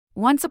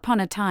Once upon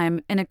a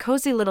time, in a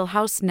cozy little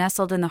house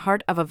nestled in the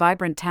heart of a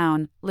vibrant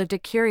town, lived a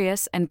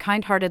curious and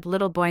kind-hearted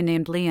little boy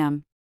named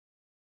Liam.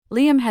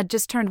 Liam had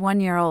just turned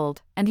 1 year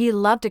old, and he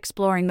loved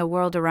exploring the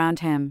world around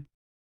him.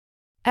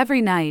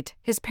 Every night,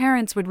 his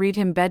parents would read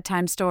him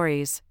bedtime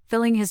stories,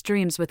 filling his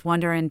dreams with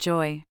wonder and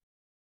joy.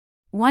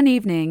 One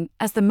evening,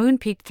 as the moon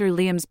peeked through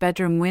Liam's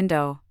bedroom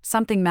window,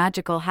 something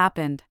magical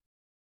happened.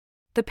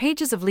 The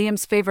pages of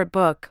Liam's favorite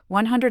book,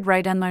 100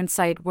 Write and Learn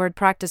Sight Word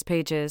Practice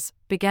Pages,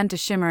 began to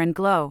shimmer and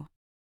glow.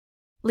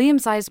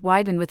 Liam's eyes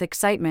widened with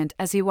excitement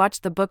as he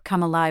watched the book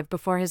come alive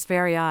before his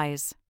very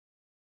eyes.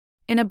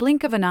 In a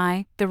blink of an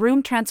eye, the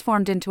room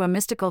transformed into a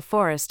mystical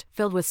forest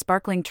filled with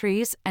sparkling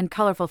trees and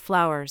colorful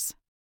flowers.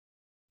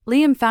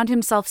 Liam found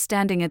himself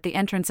standing at the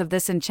entrance of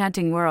this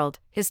enchanting world,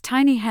 his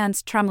tiny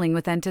hands trembling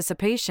with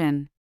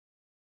anticipation.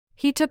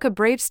 He took a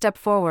brave step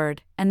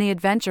forward, and the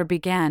adventure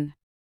began.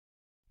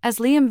 As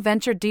Liam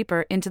ventured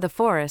deeper into the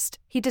forest,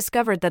 he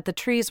discovered that the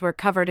trees were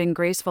covered in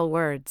graceful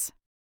words.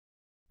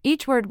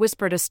 Each word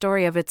whispered a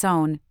story of its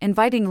own,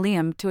 inviting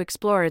Liam to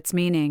explore its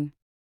meaning.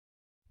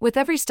 With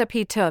every step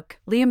he took,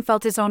 Liam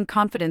felt his own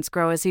confidence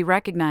grow as he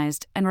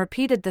recognized and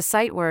repeated the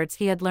sight words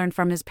he had learned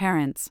from his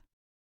parents.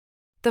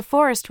 The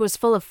forest was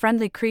full of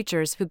friendly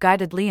creatures who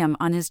guided Liam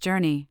on his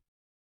journey.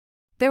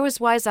 There was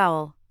Wise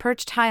Owl,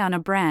 perched high on a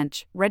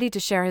branch, ready to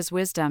share his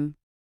wisdom.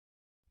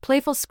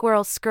 Playful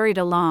Squirrel scurried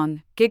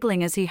along,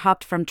 giggling as he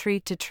hopped from tree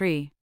to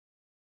tree.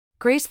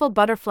 Graceful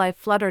Butterfly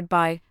fluttered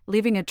by,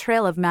 leaving a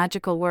trail of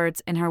magical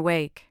words in her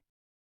wake.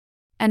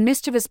 And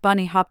Mischievous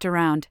Bunny hopped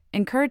around,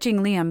 encouraging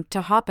Liam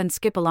to hop and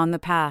skip along the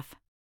path.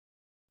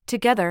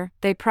 Together,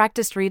 they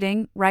practiced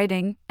reading,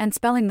 writing, and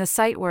spelling the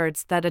sight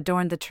words that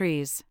adorned the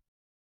trees.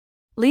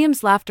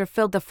 Liam's laughter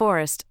filled the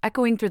forest,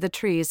 echoing through the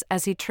trees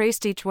as he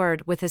traced each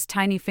word with his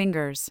tiny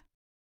fingers.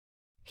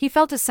 He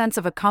felt a sense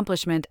of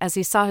accomplishment as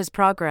he saw his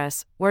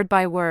progress, word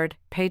by word,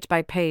 page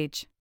by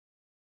page.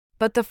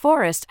 But the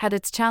forest had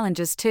its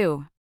challenges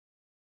too.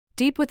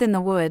 Deep within the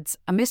woods,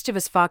 a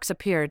mischievous fox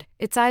appeared,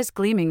 its eyes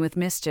gleaming with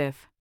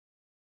mischief.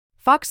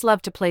 Fox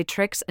loved to play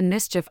tricks and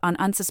mischief on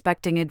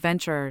unsuspecting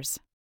adventurers.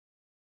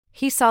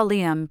 He saw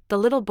Liam, the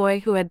little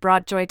boy who had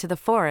brought joy to the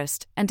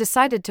forest, and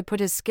decided to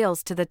put his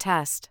skills to the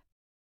test.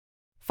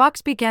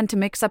 Fox began to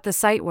mix up the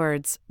sight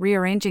words,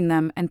 rearranging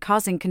them and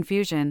causing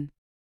confusion.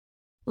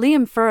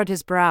 Liam furrowed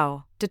his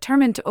brow,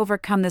 determined to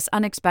overcome this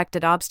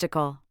unexpected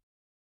obstacle.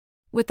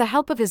 With the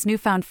help of his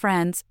newfound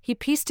friends, he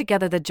pieced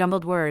together the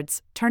jumbled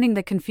words, turning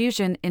the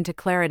confusion into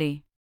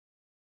clarity.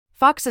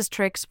 Fox's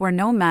tricks were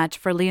no match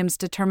for Liam's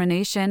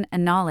determination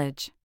and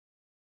knowledge.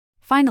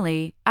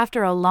 Finally,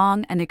 after a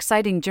long and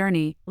exciting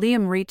journey,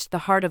 Liam reached the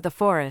heart of the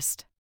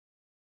forest.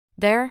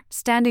 There,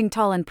 standing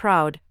tall and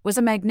proud, was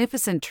a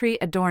magnificent tree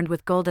adorned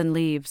with golden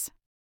leaves.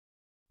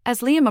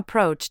 As Liam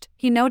approached,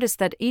 he noticed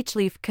that each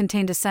leaf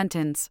contained a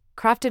sentence,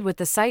 crafted with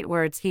the sight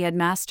words he had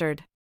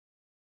mastered.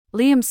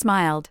 Liam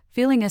smiled,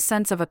 feeling a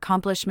sense of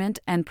accomplishment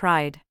and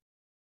pride.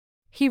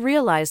 He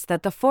realized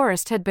that the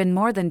forest had been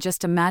more than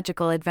just a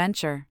magical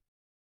adventure.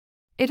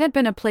 It had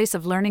been a place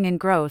of learning and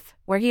growth,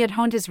 where he had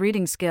honed his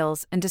reading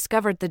skills and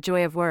discovered the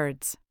joy of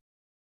words.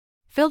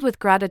 Filled with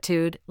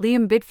gratitude,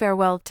 Liam bid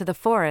farewell to the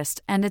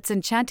forest and its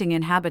enchanting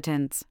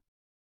inhabitants.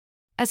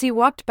 As he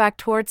walked back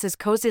towards his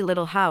cozy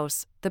little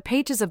house, the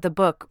pages of the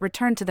book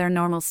returned to their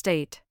normal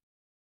state.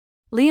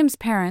 Liam's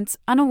parents,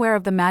 unaware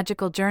of the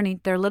magical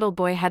journey their little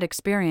boy had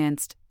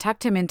experienced,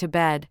 tucked him into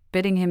bed,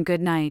 bidding him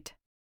good night.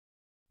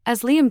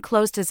 As Liam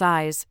closed his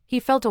eyes, he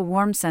felt a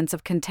warm sense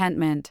of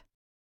contentment.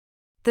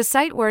 The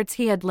sight words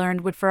he had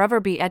learned would forever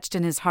be etched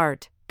in his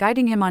heart,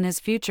 guiding him on his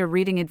future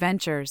reading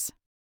adventures.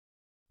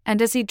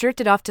 And as he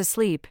drifted off to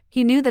sleep,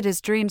 he knew that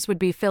his dreams would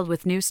be filled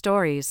with new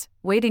stories,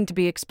 waiting to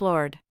be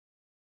explored.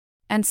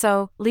 And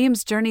so,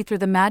 Liam's journey through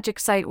the magic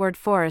sight word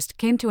forest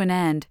came to an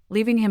end,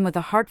 leaving him with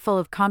a heart full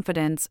of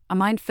confidence, a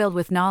mind filled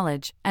with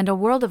knowledge, and a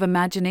world of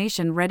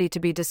imagination ready to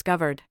be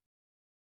discovered.